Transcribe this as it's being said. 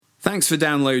Thanks for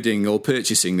downloading or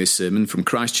purchasing this sermon from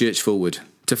Christchurch Fulwood.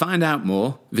 To find out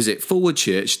more, visit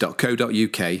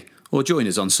fulwoodchurch.co.uk or join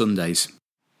us on Sundays.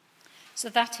 So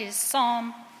that is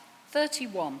Psalm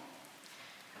 31,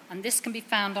 and this can be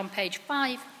found on page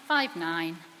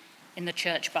 559 in the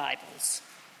Church Bibles.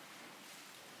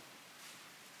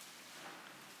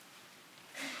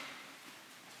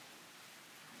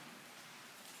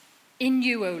 In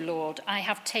you, O Lord, I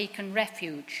have taken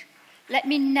refuge. Let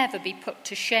me never be put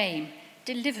to shame.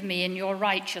 Deliver me in your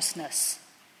righteousness.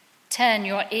 Turn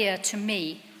your ear to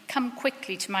me. Come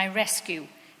quickly to my rescue.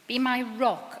 Be my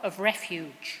rock of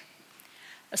refuge,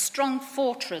 a strong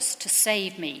fortress to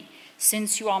save me.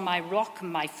 Since you are my rock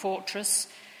and my fortress,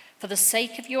 for the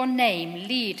sake of your name,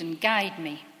 lead and guide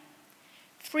me.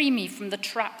 Free me from the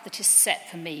trap that is set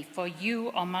for me, for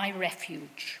you are my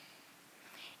refuge.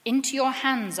 Into your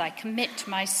hands I commit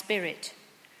my spirit.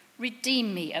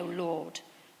 Redeem me, O Lord,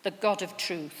 the God of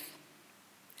truth.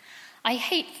 I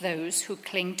hate those who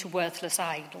cling to worthless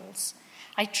idols.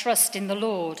 I trust in the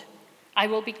Lord. I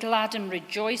will be glad and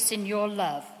rejoice in your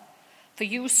love. For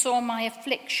you saw my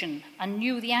affliction and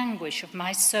knew the anguish of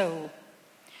my soul.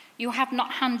 You have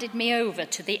not handed me over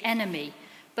to the enemy,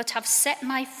 but have set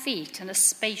my feet in a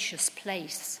spacious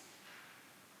place.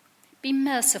 Be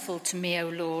merciful to me, O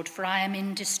Lord, for I am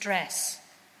in distress.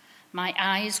 My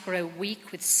eyes grow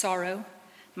weak with sorrow,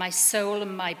 my soul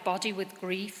and my body with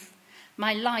grief.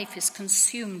 My life is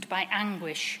consumed by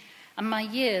anguish, and my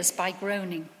years by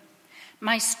groaning.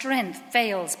 My strength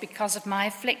fails because of my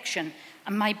affliction,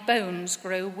 and my bones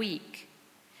grow weak.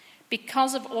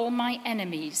 Because of all my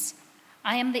enemies,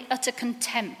 I am the utter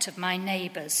contempt of my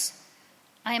neighbours.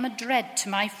 I am a dread to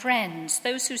my friends.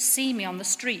 Those who see me on the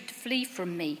street flee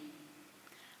from me.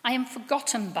 I am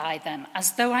forgotten by them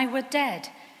as though I were dead.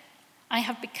 I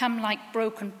have become like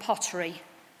broken pottery,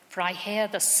 for I hear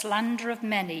the slander of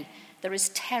many. There is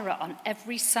terror on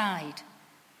every side.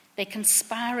 They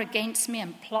conspire against me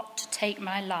and plot to take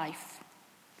my life.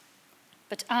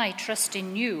 But I trust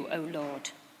in you, O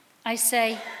Lord. I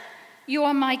say, you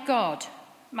are my God.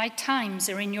 My times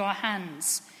are in your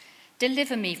hands.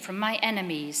 Deliver me from my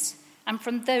enemies and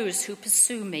from those who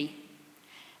pursue me.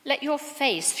 Let your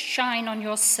face shine on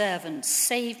your servant.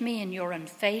 Save me in your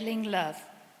unfailing love.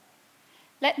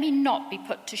 Let me not be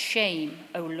put to shame,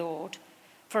 O Lord,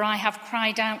 for I have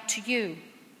cried out to you.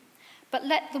 But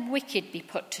let the wicked be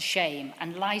put to shame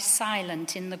and lie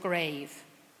silent in the grave.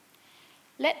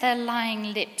 Let their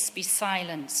lying lips be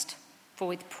silenced, for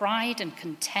with pride and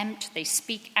contempt they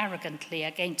speak arrogantly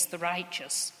against the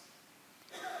righteous.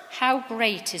 How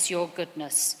great is your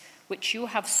goodness, which you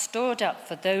have stored up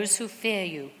for those who fear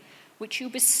you, which you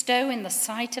bestow in the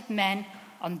sight of men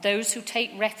on those who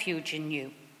take refuge in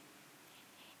you.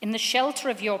 In the shelter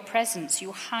of your presence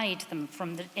you hide them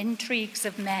from the intrigues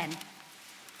of men.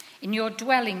 In your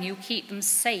dwelling you keep them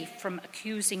safe from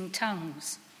accusing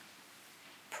tongues.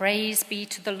 Praise be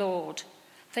to the Lord,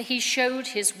 for he showed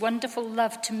his wonderful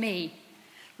love to me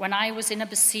when I was in a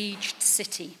besieged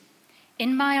city.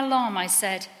 In my alarm I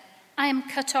said, I am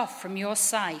cut off from your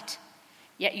sight.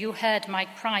 Yet you heard my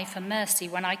cry for mercy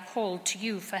when I called to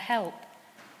you for help.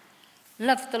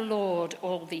 Love the Lord,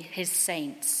 all his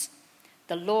saints.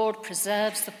 The Lord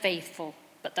preserves the faithful,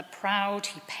 but the proud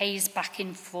he pays back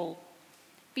in full.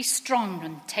 Be strong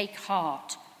and take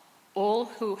heart, all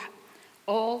who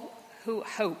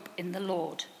hope in the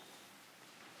Lord.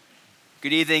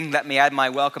 Good evening. Let me add my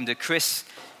welcome to Chris.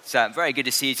 It's very good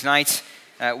to see you tonight.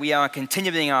 We are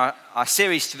continuing our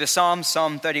series through the Psalms,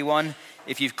 Psalm 31.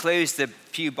 If you've closed the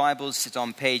Pew Bibles, it's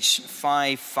on page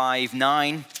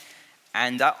 559.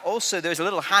 And also there's a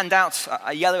little handout,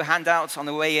 a yellow handout on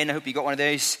the way in. I hope you got one of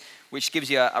those, which gives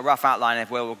you a rough outline of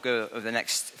where we'll go over the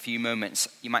next few moments.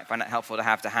 You might find that helpful to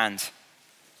have to hand.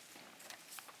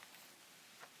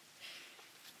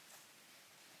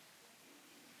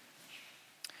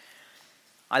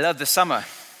 I love the summer.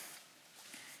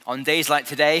 On days like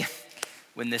today,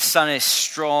 when the sun is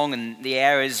strong and the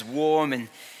air is warm and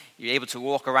you're able to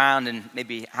walk around and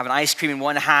maybe have an ice cream in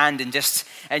one hand and just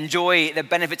enjoy the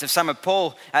benefits of summer.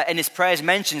 Paul, in his prayers,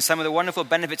 mentions some of the wonderful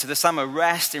benefits of the summer: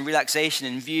 rest and relaxation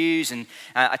and views and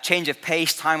a change of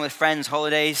pace, time with friends,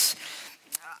 holidays.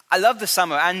 I love the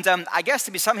summer, and I guess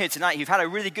there'll be some here tonight who've had a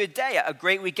really good day, a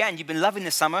great weekend. You've been loving the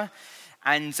summer,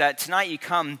 and tonight you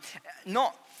come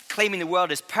not claiming the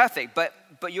world is perfect, but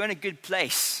you're in a good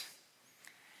place.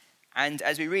 And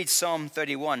as we read Psalm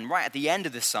 31, right at the end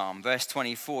of the psalm, verse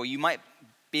 24, you might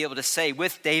be able to say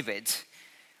with David,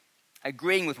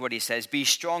 agreeing with what he says, be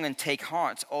strong and take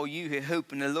heart, all you who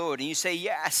hope in the Lord. And you say,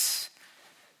 yes,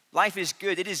 life is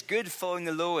good. It is good following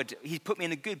the Lord. He's put me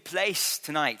in a good place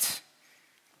tonight.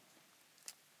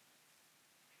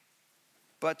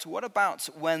 But what about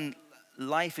when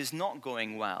life is not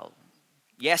going well?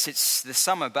 Yes, it's the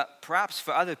summer, but perhaps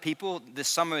for other people, the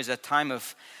summer is a time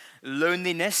of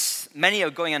loneliness. Many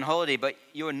are going on holiday, but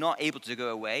you're not able to go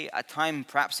away. A time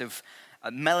perhaps of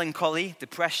melancholy,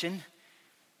 depression.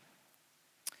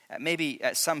 Maybe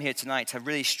some here tonight have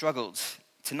really struggled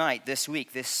tonight, this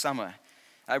week, this summer.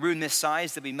 A room this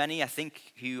size, there'll be many, I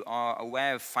think, who are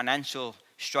aware of financial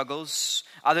struggles.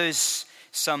 Others,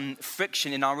 some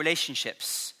friction in our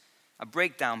relationships, a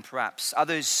breakdown perhaps.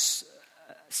 Others,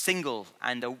 single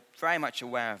and very much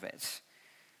aware of it.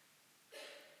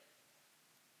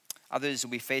 Others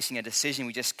will be facing a decision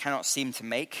we just cannot seem to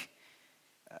make.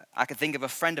 I can think of a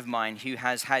friend of mine who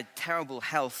has had terrible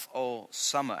health all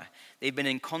summer. They've been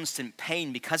in constant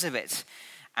pain because of it,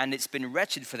 and it's been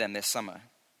wretched for them this summer.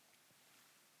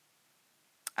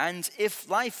 And if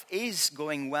life is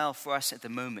going well for us at the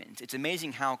moment, it's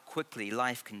amazing how quickly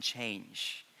life can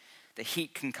change. The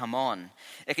heat can come on.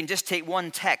 It can just take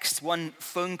one text, one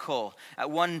phone call,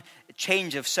 one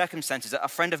change of circumstances. A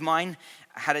friend of mine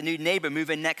had a new neighbor move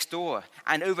in next door,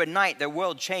 and overnight their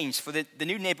world changed. For the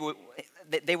new neighbor,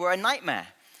 they were a nightmare.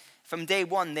 From day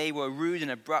one, they were rude and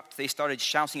abrupt. They started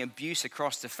shouting abuse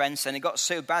across the fence, and it got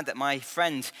so bad that my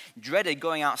friend dreaded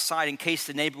going outside in case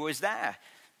the neighbor was there,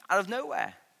 out of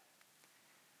nowhere.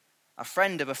 A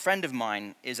friend of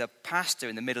mine is a pastor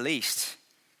in the Middle East.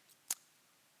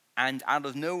 And out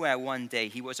of nowhere one day,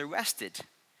 he was arrested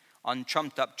on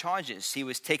trumped-up charges. He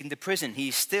was taken to prison.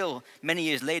 He's still, many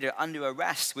years later, under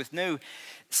arrest with no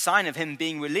sign of him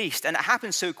being released. And it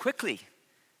happened so quickly,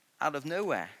 out of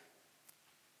nowhere.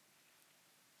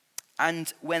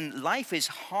 And when life is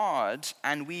hard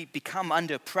and we become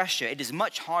under pressure, it is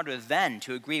much harder then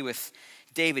to agree with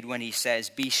David when he says,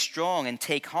 "Be strong and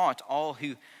take heart, all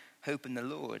who hope in the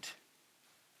Lord."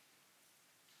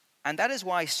 And that is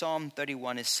why Psalm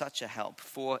 31 is such a help.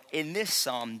 For in this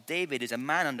psalm, David is a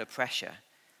man under pressure.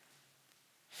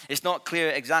 It's not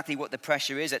clear exactly what the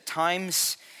pressure is. At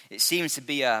times, it seems to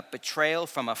be a betrayal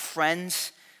from a friend.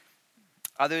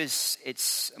 Others,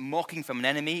 it's mocking from an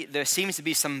enemy. There seems to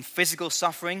be some physical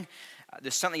suffering.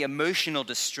 There's certainly emotional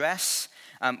distress.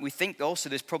 We think also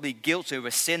there's probably guilt over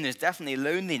sin. There's definitely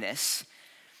loneliness.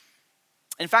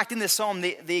 In fact, in the psalm,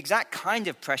 the exact kind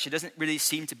of pressure doesn't really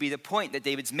seem to be the point that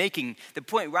David's making. The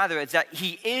point, rather, is that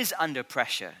he is under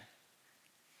pressure.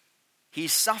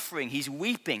 He's suffering. He's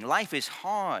weeping. Life is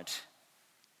hard.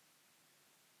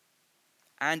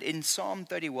 And in Psalm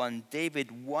 31,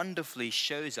 David wonderfully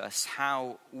shows us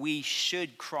how we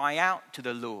should cry out to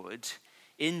the Lord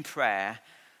in prayer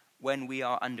when we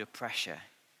are under pressure,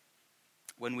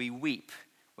 when we weep,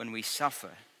 when we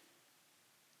suffer.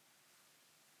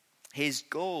 His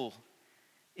goal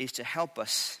is to help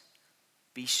us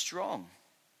be strong,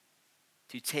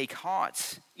 to take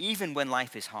heart, even when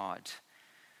life is hard.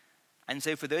 And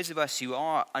so for those of us who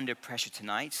are under pressure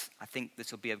tonight, I think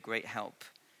this will be of great help.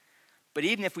 But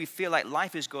even if we feel like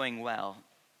life is going well,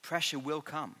 pressure will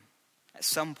come at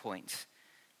some point.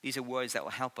 These are words that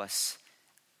will help us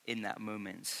in that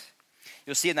moment.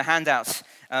 You'll see in the handouts,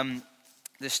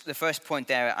 the first point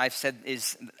there I've said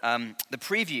is the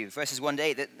preview, verses 1 to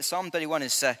 8. That Psalm 31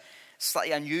 is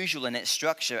slightly unusual in its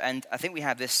structure, and I think we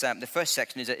have this. The first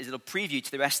section is a little preview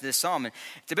to the rest of the psalm. And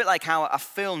it's a bit like how a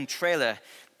film trailer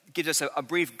gives us a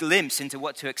brief glimpse into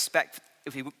what to expect.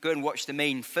 If we go and watch the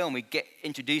main film, we get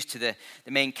introduced to the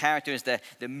main characters,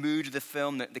 the mood of the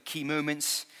film, the key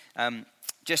moments.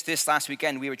 Just this last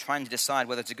weekend, we were trying to decide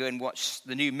whether to go and watch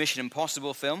the new Mission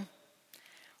Impossible film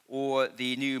or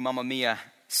the new Mamma Mia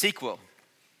sequel.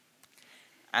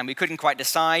 And we couldn't quite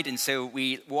decide, and so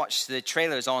we watched the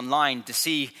trailers online to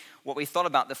see what we thought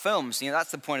about the films.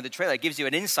 That's the point of the trailer. It gives you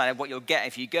an insight of what you'll get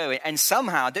if you go. And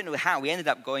somehow, I don't know how, we ended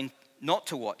up going not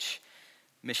to watch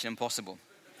Mission Impossible.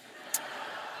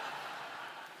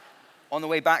 On the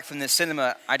way back from the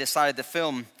cinema, I decided the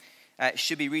film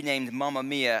should be renamed Mamma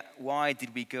Mia, Why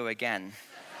Did We Go Again?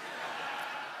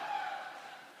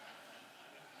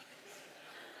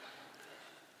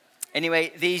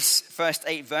 Anyway, these first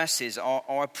 8 verses are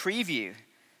a preview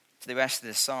to the rest of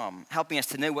the psalm, helping us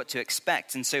to know what to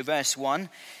expect. And so verse 1,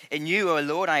 "In you, O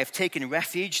Lord, I have taken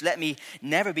refuge. Let me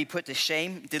never be put to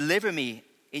shame. Deliver me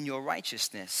in your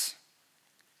righteousness."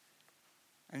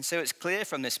 And so it's clear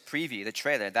from this preview, the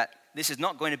trailer, that this is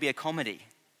not going to be a comedy.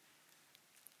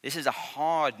 This is a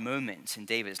hard moment in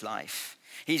David's life.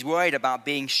 He's worried about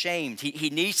being shamed. He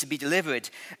needs to be delivered.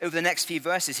 Over the next few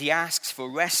verses, he asks for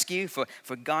rescue, for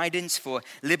guidance, for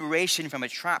liberation from a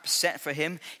trap set for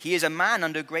him. He is a man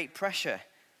under great pressure.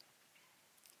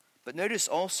 But notice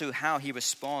also how he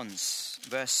responds.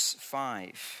 Verse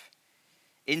 5.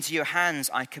 Into your hands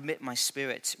I commit my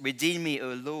spirit. Redeem me,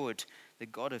 O Lord, the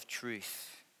God of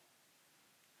truth.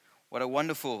 What a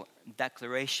wonderful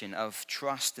declaration of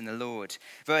trust in the Lord.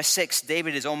 Verse 6,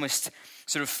 David is almost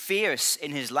sort of fierce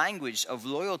in his language of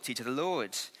loyalty to the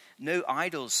Lord. No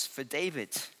idols for David.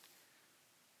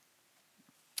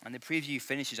 And the preview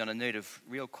finishes on a note of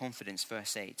real confidence,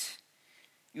 verse 8.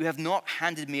 You have not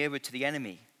handed me over to the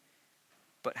enemy,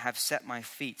 but have set my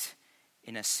feet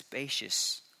in a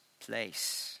spacious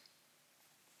place.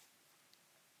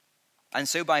 And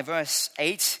so by verse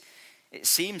 8, it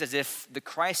seems as if the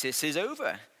crisis is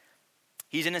over.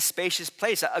 He's in a spacious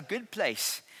place, a good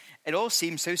place. It all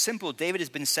seems so simple. David has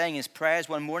been saying his prayers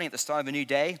one morning at the start of a new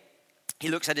day. He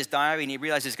looks at his diary and he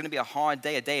realizes it's going to be a hard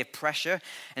day, a day of pressure.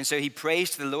 And so he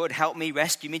prays to the Lord, help me,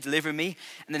 rescue me, deliver me.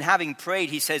 And then having prayed,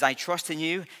 he says, I trust in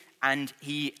you. And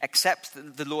he accepts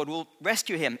that the Lord will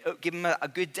rescue him, give him a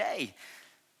good day.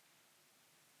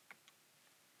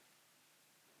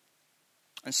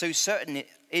 And so certain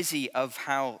is he of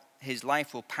how his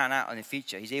life will pan out in the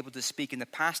future. He's able to speak in the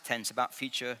past tense about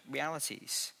future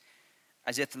realities,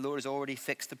 as if the Lord has already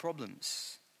fixed the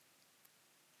problems.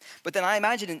 But then I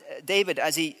imagine David,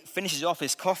 as he finishes off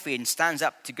his coffee and stands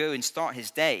up to go and start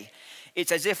his day,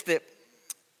 it's as if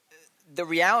the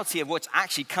reality of what's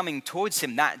actually coming towards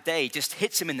him that day just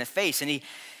hits him in the face, and he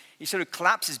sort of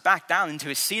collapses back down into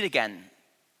his seat again,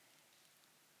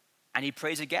 and he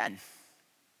prays again.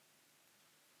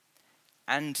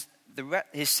 And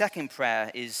his second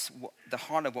prayer is the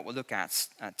heart of what we'll look at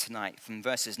tonight, from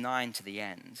verses 9 to the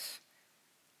end.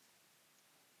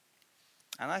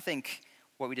 And I think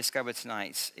what we discover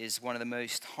tonight is one of the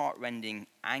most heart-rending,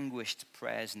 anguished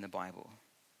prayers in the Bible.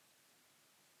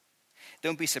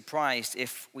 Don't be surprised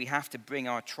if we have to bring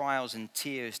our trials and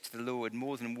tears to the Lord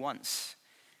more than once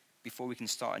before we can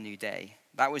start a new day.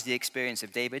 That was the experience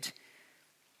of David.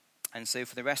 And so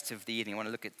for the rest of the evening, I want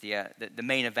to look at the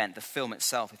main event, the film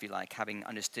itself, if you like, having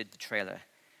understood the trailer.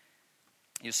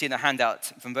 You'll see in the handout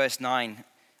from verse 9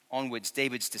 onwards,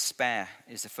 David's despair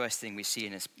is the first thing we see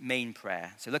in his main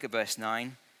prayer. So look at verse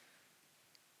 9.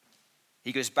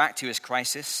 He goes back to his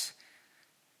crisis.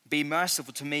 Be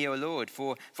merciful to me, O Lord,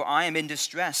 for I am in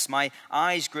distress. My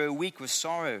eyes grow weak with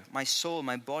sorrow, my soul,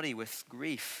 my body with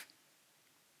grief.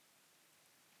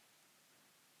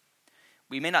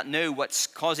 We may not know what's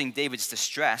causing David's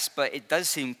distress, but it does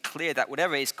seem clear that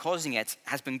whatever is causing it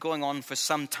has been going on for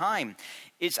some time.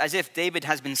 It's as if David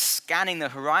has been scanning the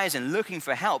horizon, looking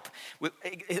for help, with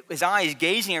his eyes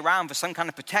gazing around for some kind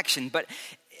of protection, but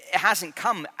it hasn't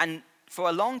come. And for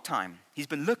a long time, he's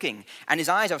been looking, and his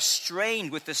eyes are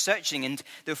strained with the searching, and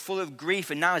they're full of grief,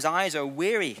 and now his eyes are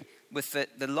weary with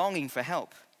the longing for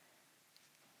help.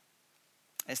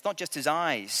 It's not just his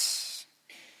eyes.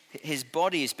 His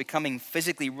body is becoming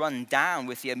physically run down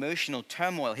with the emotional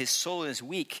turmoil. His soul is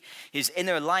weak. His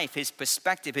inner life, his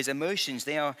perspective, his emotions,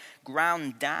 they are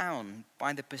ground down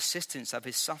by the persistence of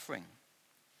his suffering.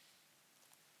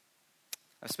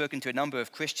 I've spoken to a number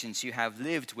of Christians who have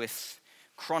lived with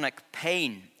chronic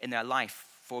pain in their life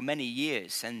for many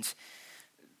years, and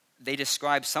they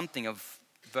describe something of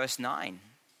verse 9.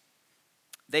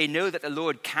 They know that the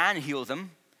Lord can heal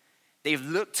them. They've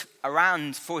looked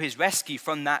around for his rescue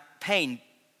from that pain,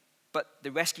 but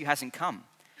the rescue hasn't come.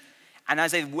 And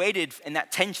as they've waited in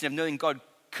that tension of knowing God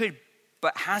could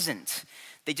but hasn't,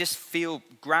 they just feel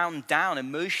ground down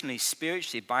emotionally,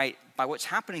 spiritually by what's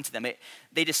happening to them.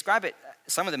 They describe it,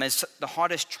 some of them, as the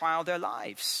hardest trial of their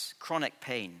lives, chronic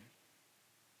pain.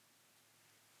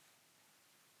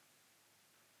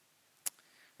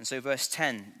 And so verse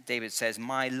 10, David says,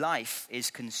 my life is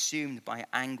consumed by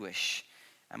anguish,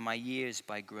 and my years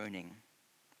by groaning.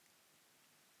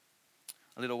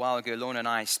 A little while ago, Lorna and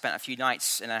I spent a few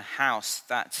nights in a house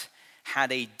that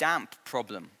had a damp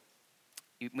problem.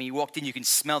 When you walked in, you can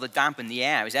smell the damp in the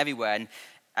air. It was everywhere. And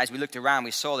as we looked around,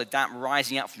 we saw the damp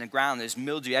rising up from the ground. There's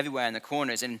mildew everywhere in the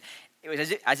corners. And it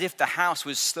was as if the house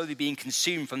was slowly being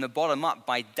consumed from the bottom up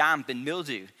by damp and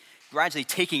mildew, gradually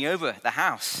taking over the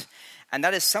house. And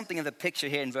that is something of the picture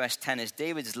here in verse 10, as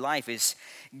David's life is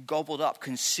gobbled up,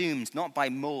 consumed, not by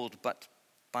mold, but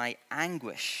by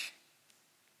anguish.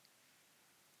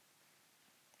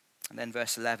 And then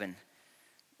verse 11,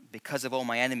 because of all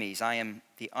my enemies, I am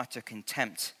the utter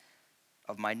contempt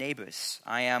of my neighbors.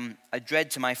 I am a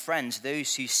dread to my friends.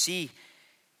 Those who see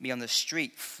me on the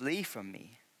street flee from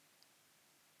me.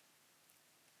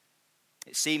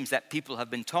 It seems that people have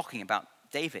been talking about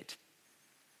David.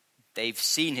 They've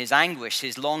seen his anguish,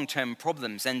 his long-term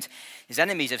problems, and his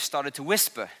enemies have started to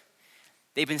whisper.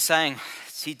 They've been saying,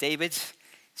 see David,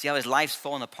 see how his life's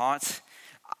fallen apart?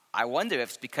 I wonder if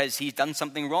it's because he's done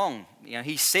something wrong.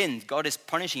 He's sinned. God is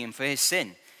punishing him for his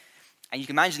sin. And you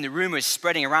can imagine the rumors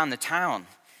spreading around the town.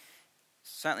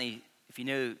 Certainly, if you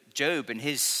know Job and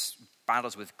his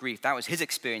battles with grief, that was his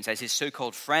experience as his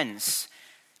so-called friends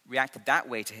reacted that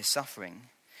way to his suffering.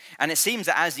 And it seems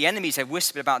that as the enemies have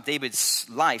whispered about David's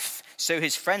life, so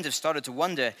his friends have started to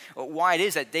wonder why it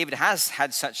is that David has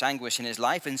had such anguish in his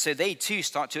life. And so they too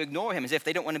start to ignore him, as if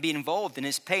they don't want to be involved in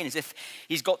his pain, as if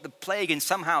he's got the plague, and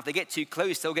somehow if they get too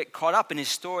close, they'll get caught up in his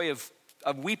story of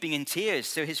weeping and tears.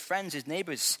 So his friends, his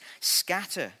neighbors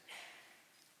scatter.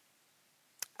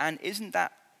 And isn't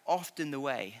that often the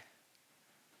way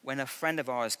when a friend of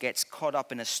ours gets caught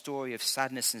up in a story of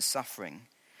sadness and suffering?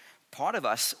 Part of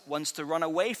us wants to run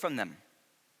away from them.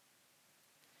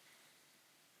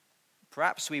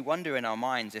 Perhaps we wonder in our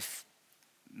minds if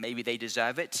maybe they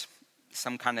deserve it,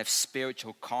 some kind of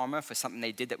spiritual karma for something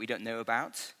they did that we don't know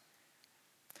about.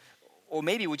 Or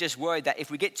maybe we're just worried that if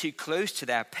we get too close to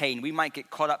their pain, we might get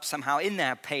caught up somehow in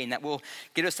their pain, that we'll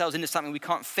get ourselves into something we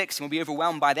can't fix, and we'll be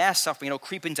overwhelmed by their suffering. It'll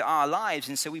creep into our lives,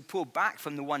 and so we pull back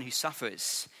from the one who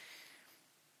suffers.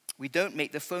 We don't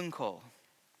make the phone call.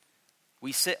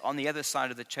 We sit on the other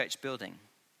side of the church building.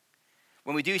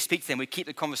 When we do speak to them, we keep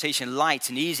the conversation light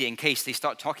and easy in case they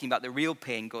start talking about the real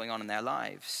pain going on in their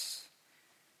lives.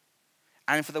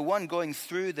 And for the one going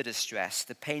through the distress,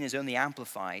 the pain is only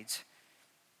amplified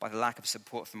by the lack of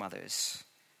support from others.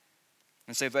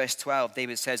 And so verse 12,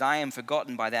 David says, I am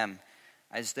forgotten by them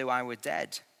as though I were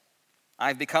dead.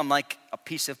 I've become like a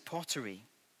piece of pottery.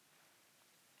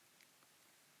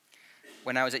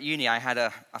 When I was at uni, I had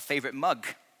a favorite mug.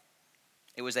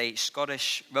 It was a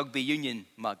Scottish rugby union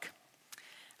mug.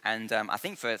 And I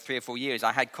think for 3 or 4 years,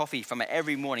 I had coffee from it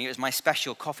every morning. It was my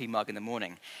special coffee mug in the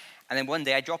morning. And then one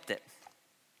day I dropped it,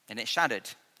 and it shattered.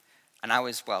 And I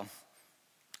was,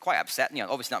 quite upset.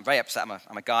 Obviously not very upset.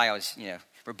 I'm a guy. I was,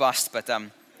 robust. But,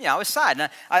 I was sad.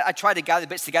 And I tried to gather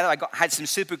bits together. I had some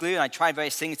super glue, and I tried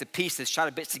various things to piece the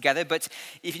shattered bits together. But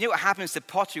if you know what happens to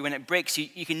pottery when it breaks,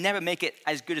 you can never make it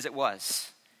as good as it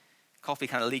was. Coffee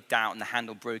kind of leaked out, and the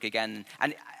handle broke again.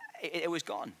 And it was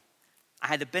gone. I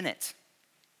had to bin it.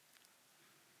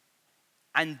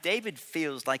 And David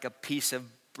feels like a piece of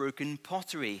broken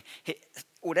pottery.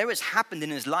 Whatever has happened in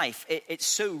his life, it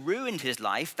so ruined his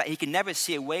life that he can never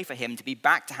see a way for him to be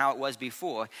back to how it was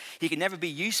before. He can never be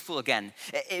useful again.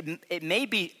 It may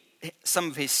be some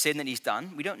of his sin that he's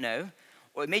done. We don't know.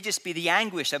 Or it may just be the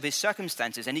anguish of his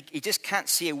circumstances, and he just can't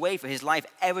see a way for his life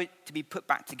ever to be put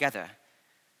back together.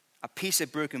 A piece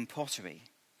of broken pottery.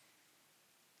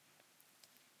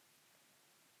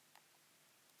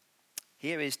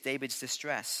 Here is David's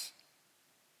distress.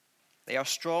 They are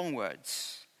strong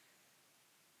words,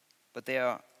 but they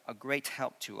are a great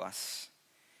help to us.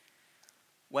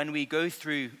 When we go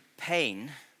through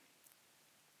pain,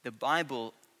 the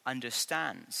Bible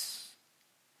understands.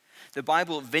 The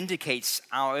Bible vindicates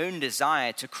our own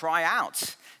desire to cry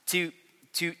out, to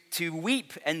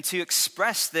weep, and to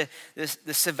express the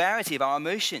severity of our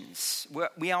emotions.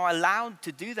 We are allowed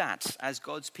to do that as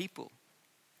God's people.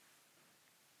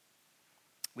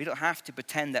 We don't have to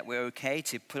pretend that we're okay,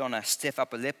 to put on a stiff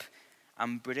upper lip.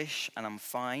 I'm British and I'm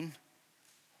fine.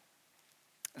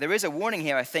 There is a warning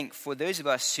here, I think, for those of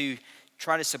us who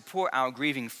try to support our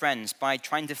grieving friends by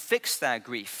trying to fix their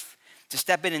grief, to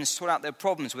step in and sort out their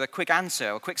problems with a quick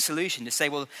answer or a quick solution, to say,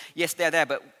 well, yes, they're there,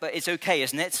 but it's okay,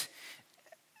 isn't it?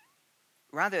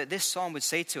 Rather, this psalm would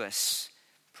say to us,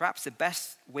 perhaps the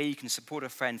best way you can support a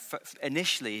friend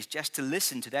initially is just to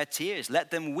listen to their tears.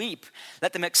 Let them weep.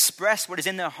 Let them express what is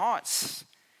in their hearts.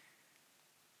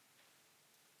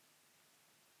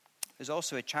 There's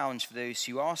also a challenge for those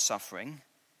who are suffering,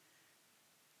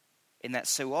 in that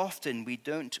so often we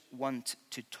don't want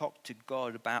to talk to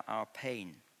God about our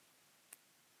pain.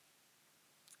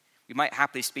 We might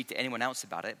happily speak to anyone else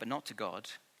about it, but not to God.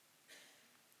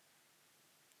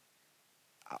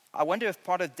 I wonder if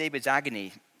part of David's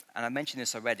agony, and I mentioned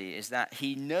this already, is that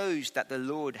he knows that the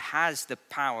Lord has the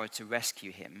power to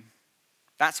rescue him.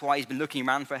 That's why he's been looking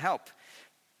around for help.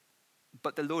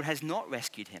 But the Lord has not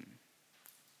rescued him.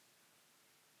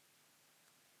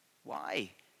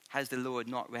 Why has the Lord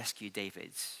not rescued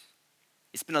David?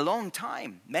 It's been a long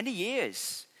time, many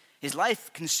years. His life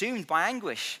consumed by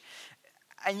anguish.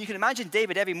 And you can imagine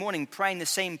David every morning praying the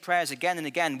same prayers again and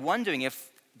again, wondering if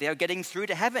they are getting through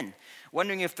to heaven,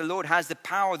 wondering if the Lord has the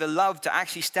power, the love to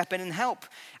actually step in and help.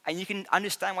 And you can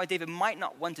understand why David might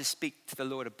not want to speak to the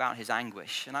Lord about his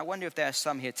anguish. And I wonder if there are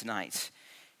some here tonight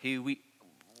who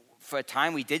for a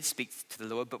time we did speak to the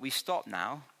Lord, but we stopped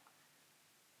now.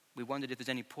 We wondered if there's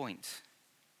any point.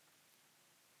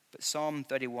 But Psalm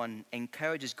 31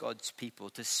 encourages God's people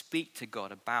to speak to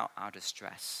God about our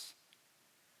distress.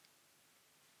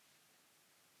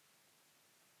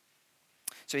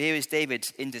 So here is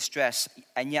David in distress,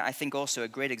 and yet I think also a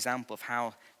great example of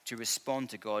how to respond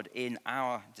to God in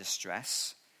our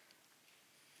distress.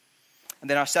 And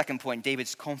then our second point,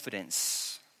 David's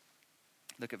confidence.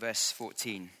 Look at verse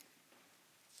 14.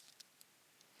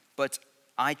 But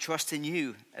I trust in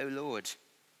you, O Lord.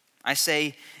 I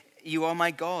say, you are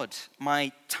my God.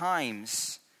 My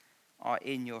times are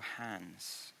in your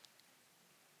hands.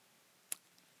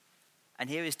 And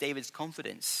here is David's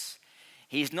confidence.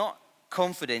 He's not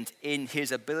confident in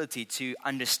his ability to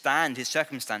understand his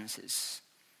circumstances,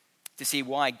 to see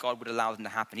why God would allow them to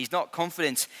happen. He's not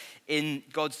confident in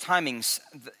God's timings,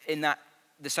 in that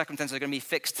the circumstances are going to be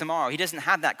fixed tomorrow. He doesn't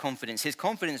have that confidence. His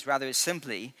confidence, rather, is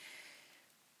simply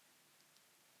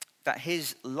that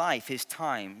his life, his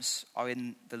times, are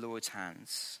in the Lord's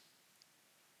hands.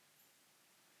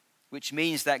 Which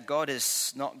means that God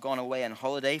has not gone away on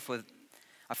holiday for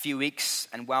a few weeks,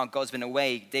 and while God's been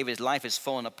away, David's life has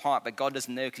fallen apart, but God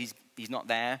doesn't know because he's not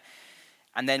there.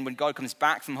 And then when God comes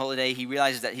back from holiday, he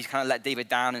realizes that he's kind of let David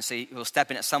down, and so he'll step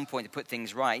in at some point to put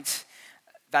things right.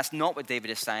 That's not what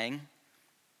David is saying.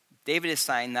 David is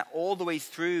saying that all the way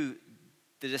through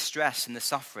the distress and the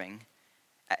suffering,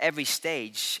 at every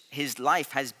stage, his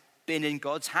life has been in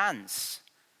God's hands.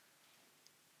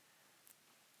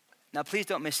 Now, please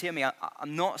don't mishear me.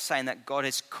 I'm not saying that God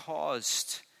has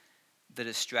caused the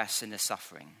distress and the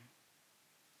suffering.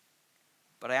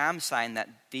 But I am saying that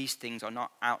these things are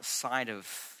not outside of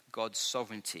God's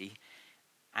sovereignty,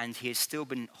 and he has still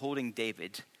been holding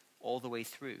David all the way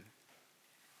through.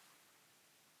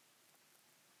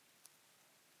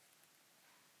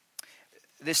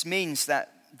 This means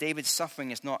that David's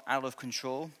suffering is not out of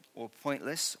control or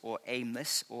pointless or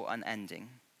aimless or unending.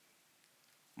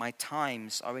 My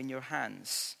times are in your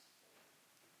hands.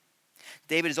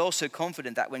 David is also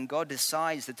confident that when God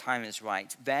decides the time is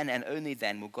right, then and only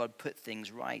then will God put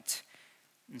things right.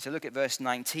 And so look at verse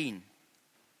 19.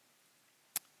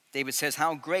 David says,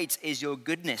 how great is your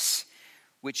goodness,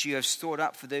 which you have stored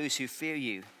up for those who fear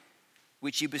you,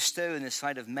 which you bestow in the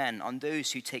sight of men on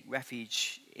those who take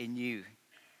refuge in you.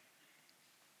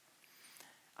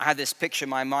 I had this picture in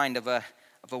my mind of a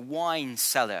wine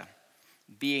cellar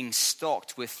being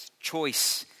stocked with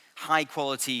choice,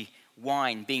 high-quality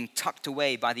wine being tucked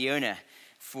away by the owner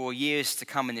for years to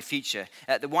come in the future.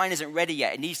 The wine isn't ready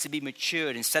yet. It needs to be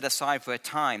matured and set aside for a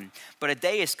time. But a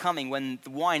day is coming when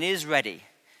the wine is ready,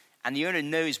 and the owner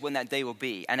knows when that day will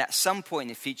be. And at some point in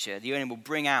the future, the owner will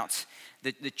bring out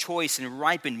the choice and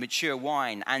ripened, mature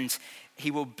wine, and he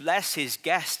will bless his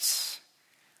guests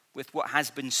with what has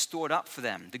been stored up for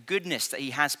them, the goodness that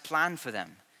he has planned for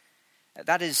them.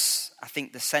 That is, I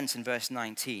think, the sense in verse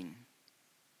 19.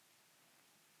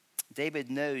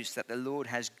 David knows that the Lord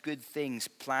has good things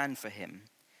planned for him,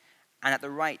 and at the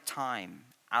right time,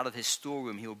 out of his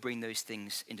storeroom, he will bring those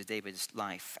things into David's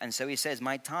life. And so he says,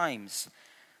 my times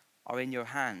are in your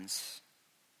hands.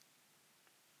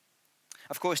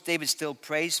 Of course, David still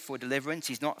prays for deliverance.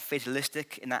 He's not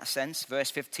fatalistic in that sense.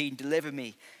 Verse 15, deliver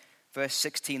me. Verse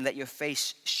 16, let your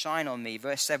face shine on me.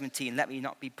 Verse 17, let me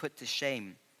not be put to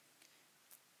shame.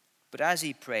 But as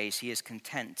he prays, he is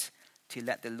content to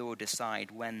let the Lord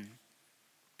decide when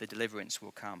the deliverance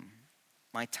will come.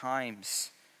 My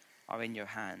times are in your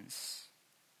hands.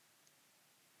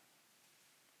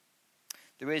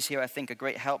 There is here, I think, a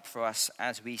great help for us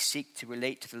as we seek to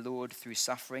relate to the Lord through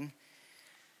suffering.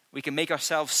 We can make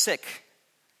ourselves sick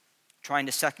trying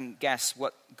to second guess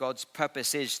what God's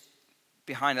purpose is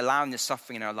behind allowing the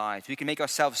suffering in our lives. We can make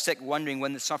ourselves sick wondering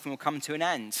when the suffering will come to an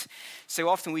end. So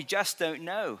often we just don't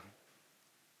know.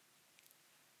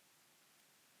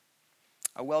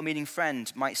 A well-meaning friend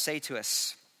might say to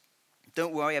us,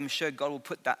 don't worry, I'm sure God will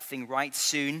put that thing right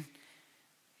soon.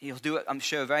 He'll do it, I'm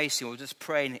sure, very soon. We'll just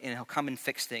pray and he'll come and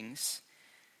fix things.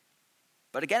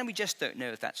 But again, we just don't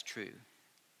know if that's true.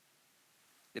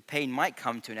 The pain might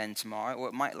come to an end tomorrow, or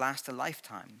it might last a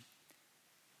lifetime.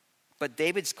 But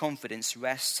David's confidence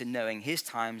rests in knowing his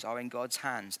times are in God's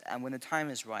hands. And when the time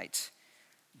is right,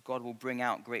 God will bring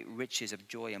out great riches of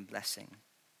joy and blessing.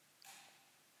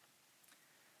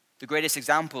 The greatest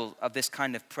example of this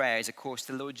kind of prayer is, of course,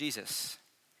 the Lord Jesus.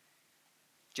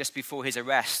 Just before his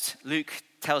arrest, Luke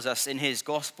tells us in his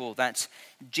gospel that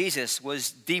Jesus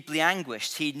was deeply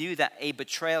anguished. He knew that a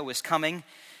betrayal was coming,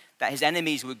 that his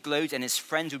enemies would gloat and his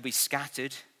friends would be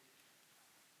scattered.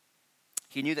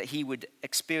 He knew that he would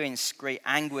experience great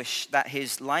anguish, that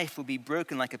his life would be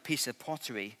broken like a piece of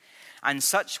pottery. And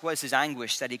such was his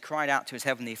anguish that he cried out to his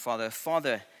heavenly Father,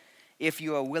 Father, if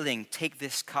you are willing, take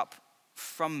this cup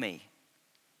from me.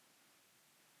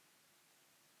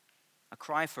 A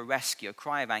cry for rescue, a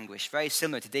cry of anguish, very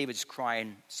similar to David's cry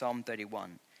in Psalm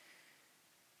 31.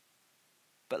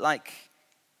 But like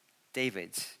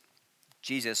David,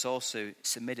 Jesus also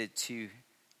submitted to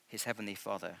his heavenly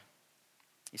Father.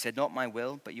 He said, "Not my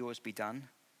will, but yours be done."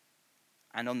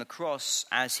 And on the cross,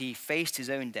 as he faced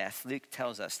his own death, Luke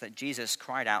tells us that Jesus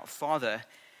cried out, "Father,"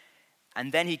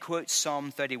 and then he quotes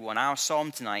Psalm 31, our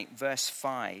psalm tonight, verse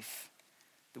 5,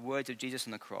 the words of Jesus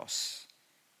on the cross,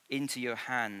 "Into your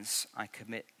hands I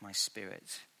commit my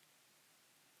spirit."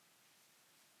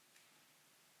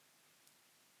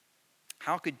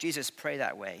 How could Jesus pray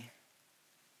that way?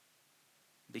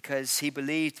 Because he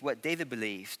believed what David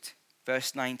believed.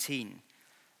 Verse 19,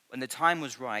 when the time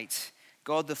was right,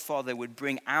 God the Father would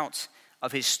bring out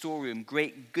of his storeroom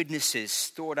great goodnesses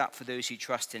stored up for those who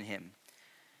trust in him.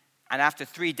 And after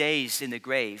 3 days in the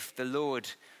grave, the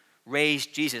Lord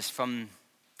raised Jesus from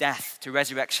death to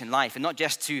resurrection life. And not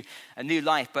just to a new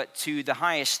life, but to the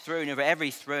highest throne over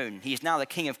every throne. He is now the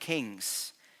King of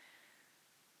Kings.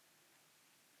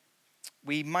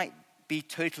 We might be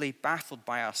totally baffled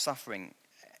by our suffering.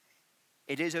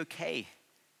 It is okay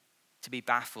to be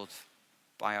baffled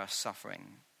by our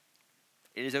suffering.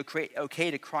 It is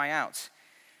okay to cry out.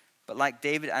 But like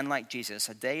David and like Jesus,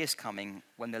 a day is coming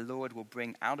when the Lord will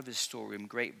bring out of his storeroom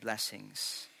great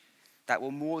blessings that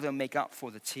will more than make up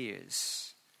for the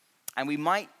tears. And we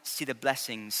might see the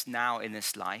blessings now in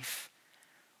this life,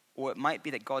 or it might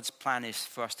be that God's plan is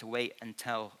for us to wait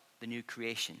until the new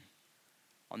creation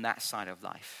on that side of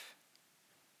life.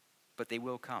 But they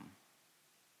will come.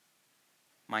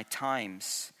 My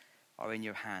times are in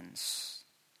your hands.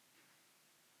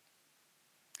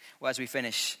 Well, as we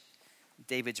finish,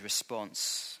 David's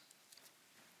response.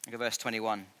 Look at verse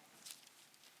 21.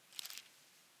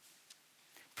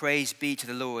 Praise be to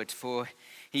the Lord, for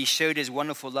he showed his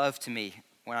wonderful love to me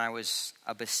when I was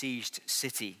a besieged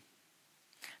city.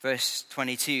 Verse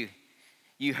 22.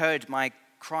 You heard my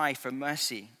cry for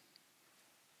mercy.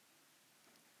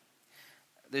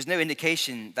 There's no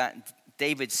indication that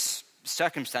David's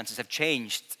circumstances have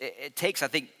changed. It takes, I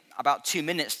think, about 2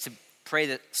 minutes to pray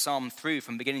the psalm through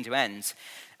from beginning to end.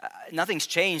 Nothing's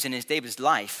changed in David's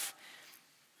life.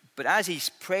 But as he's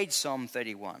prayed Psalm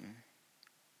 31,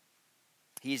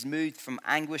 he is moved from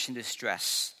anguish and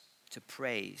distress to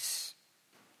praise.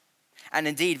 And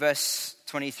indeed, verse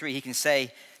 23, he can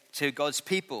say to God's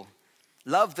people,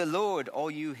 "Love the Lord,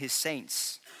 all you his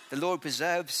saints. The Lord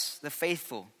preserves the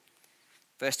faithful."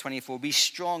 Verse 24, "Be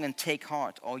strong and take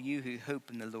heart, all you who hope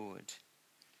in the Lord."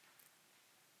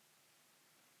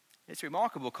 It's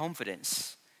remarkable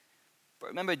confidence. But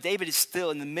remember, David is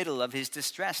still in the middle of his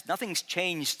distress. Nothing's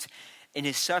changed in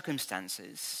his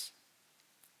circumstances.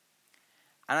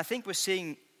 And I think we're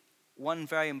seeing one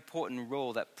very important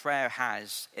role that prayer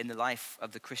has in the life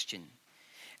of the Christian.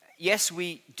 Yes,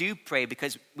 we do pray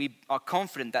because we are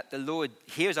confident that the Lord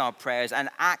hears our prayers and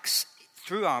acts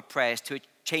through our prayers to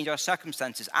change our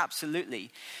circumstances.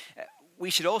 Absolutely.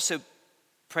 We should also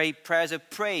pray prayers of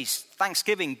praise,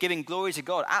 thanksgiving, giving glory to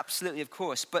God. Absolutely, of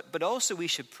course. But also we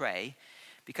should pray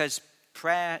because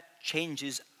prayer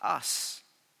changes us.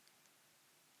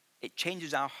 It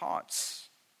changes our hearts.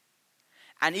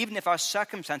 And even if our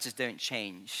circumstances don't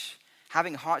change,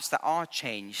 having hearts that are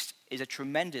changed is a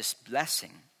tremendous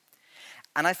blessing.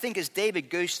 And I think as David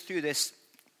goes through this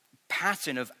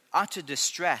pattern of utter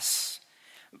distress,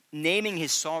 naming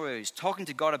his sorrows, talking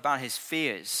to God about his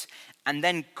fears, and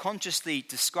then consciously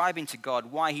describing to God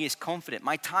why he is confident.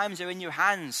 My times are in your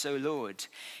hands, O Lord.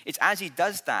 It's as he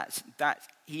does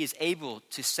that he is able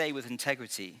to say with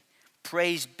integrity,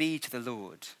 praise be to the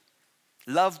Lord.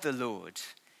 Love the Lord.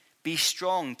 Be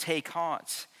strong, take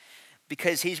heart.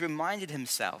 Because he's reminded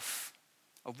himself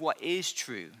of what is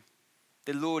true.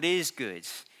 The Lord is good.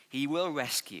 He will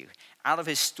rescue. Out of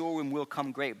his storeroom will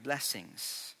come great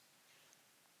blessings.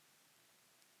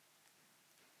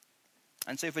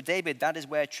 And so for David, that is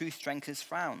where true strength is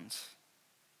found.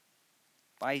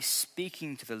 By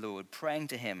speaking to the Lord, praying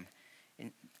to him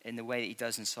in the way that he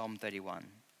does in Psalm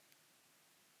 31.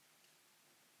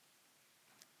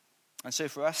 And so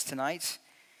for us tonight,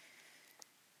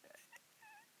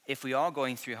 if we are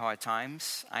going through hard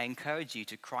times, I encourage you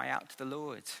to cry out to the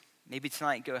Lord. Maybe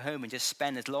tonight go home and just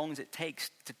spend as long as it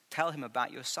takes to tell him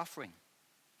about your suffering.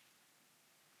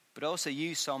 But also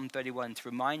use Psalm 31 to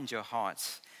remind your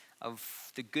hearts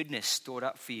of the goodness stored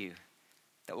up for you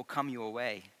that will come your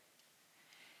way.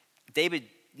 David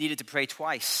needed to pray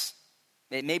twice.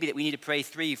 It may be that we need to pray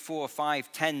 3, 4,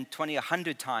 5, 10, 20,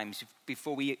 100 times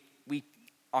before we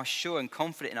are sure and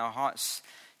confident in our hearts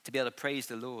to be able to praise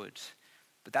the Lord.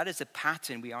 But that is the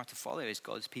pattern we are to follow as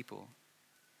God's people.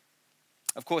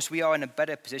 Of course, we are in a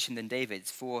better position than David,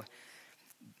 for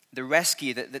the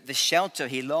rescue, the shelter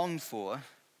he longed for,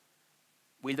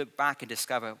 we look back and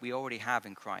discover we already have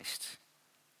in Christ.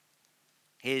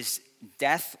 His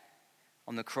death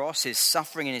on the cross, his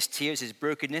suffering and his tears, his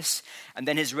brokenness, and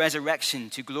then his resurrection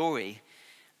to glory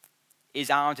is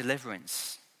our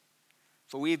deliverance.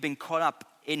 For we have been caught up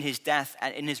in his death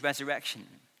and in his resurrection.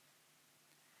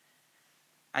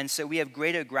 And so we have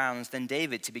greater grounds than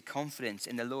David to be confident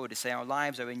in the Lord, to say our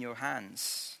lives are in your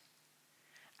hands.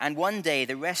 And one day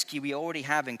the rescue we already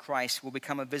have in Christ will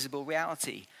become a visible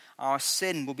reality. Our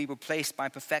sin will be replaced by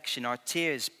perfection, our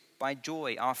tears by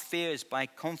joy, our fears by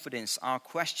confidence, our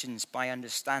questions by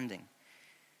understanding.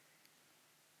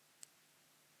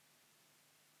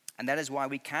 And that is why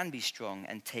we can be strong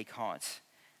and take heart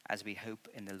as we hope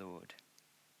in the Lord.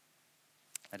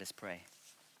 Let us pray.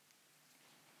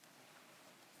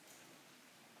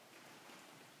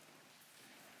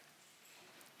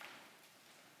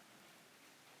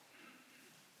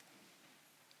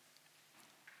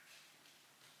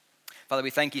 Father, we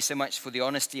thank you so much for the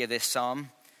honesty of this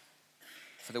psalm,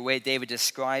 for the way David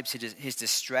describes his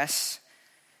distress,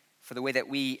 for the way that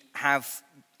we have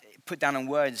put down in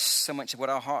words so much of what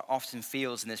our heart often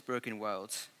feels in this broken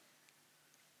world.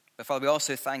 But Father, we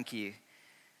also thank you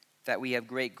that we have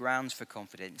great grounds for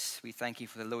confidence. We thank you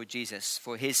for the Lord Jesus,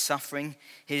 for his suffering,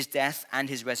 his death, and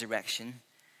his resurrection.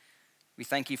 We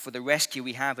thank you for the rescue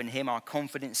we have in him, our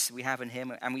confidence we have in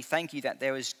him, and we thank you that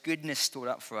there is goodness stored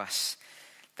up for us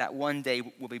that one day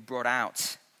will be brought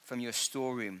out from your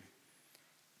storeroom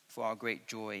for our great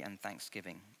joy and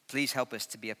thanksgiving. Please help us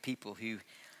to be a people who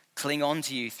cling on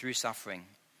to you through suffering,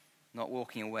 not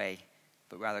walking away,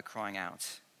 but rather crying out.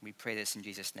 We pray this in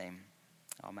Jesus' name.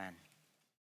 Amen.